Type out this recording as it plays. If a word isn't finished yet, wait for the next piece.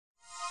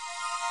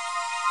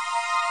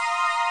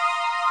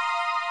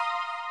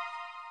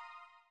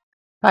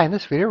Hi, in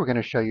this video we're going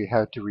to show you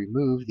how to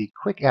remove the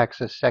Quick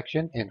Access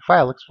section in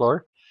File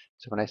Explorer.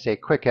 So when I say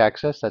Quick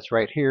Access, that's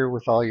right here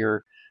with all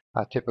your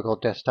typical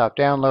desktop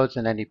downloads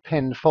and any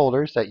pinned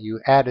folders that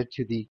you added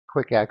to the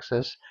Quick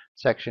Access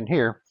section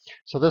here.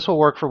 So this will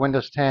work for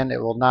Windows 10. It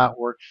will not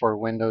work for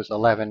Windows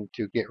 11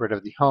 to get rid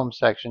of the Home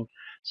section.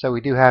 So we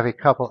do have a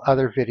couple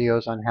other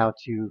videos on how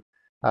to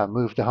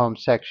move the Home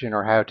section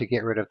or how to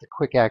get rid of the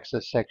Quick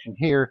Access section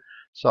here.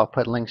 So I'll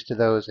put links to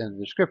those in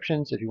the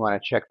descriptions if you want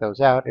to check those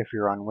out if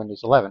you're on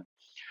Windows 11.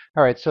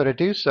 All right, so to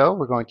do so,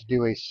 we're going to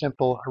do a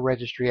simple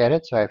registry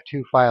edit. So I have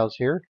two files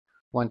here,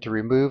 one to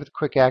remove the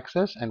quick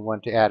access and one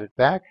to add it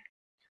back.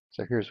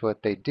 So here's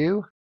what they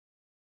do.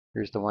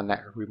 Here's the one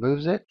that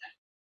removes it,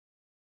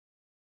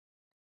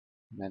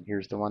 and then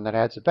here's the one that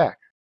adds it back.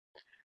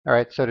 All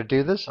right, so to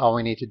do this, all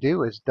we need to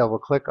do is double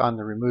click on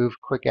the remove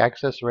quick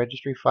access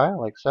registry file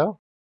like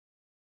so.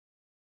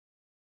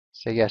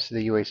 Say yes to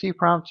the UAC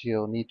prompt.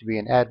 You'll need to be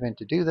an admin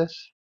to do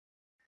this.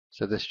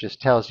 So this just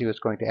tells you it's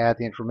going to add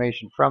the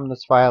information from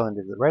this file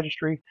into the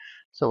registry.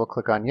 So we'll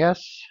click on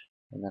yes,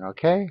 and then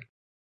OK.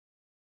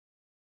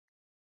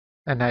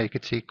 And now you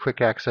can see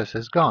quick access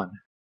is gone.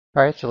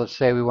 All right, so let's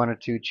say we wanted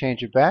to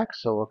change it back.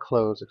 So we'll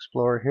close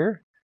Explorer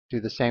here.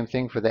 Do the same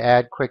thing for the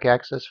add quick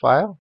access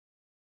file.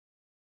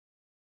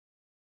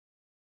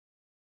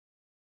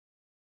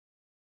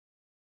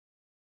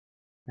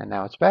 And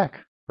now it's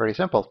back. Pretty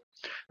simple.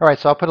 All right,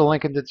 so I'll put a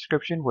link in the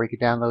description where you can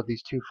download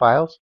these two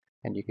files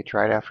and you can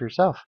try it out for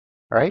yourself.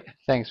 All right,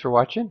 thanks for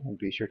watching and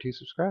be sure to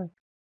subscribe.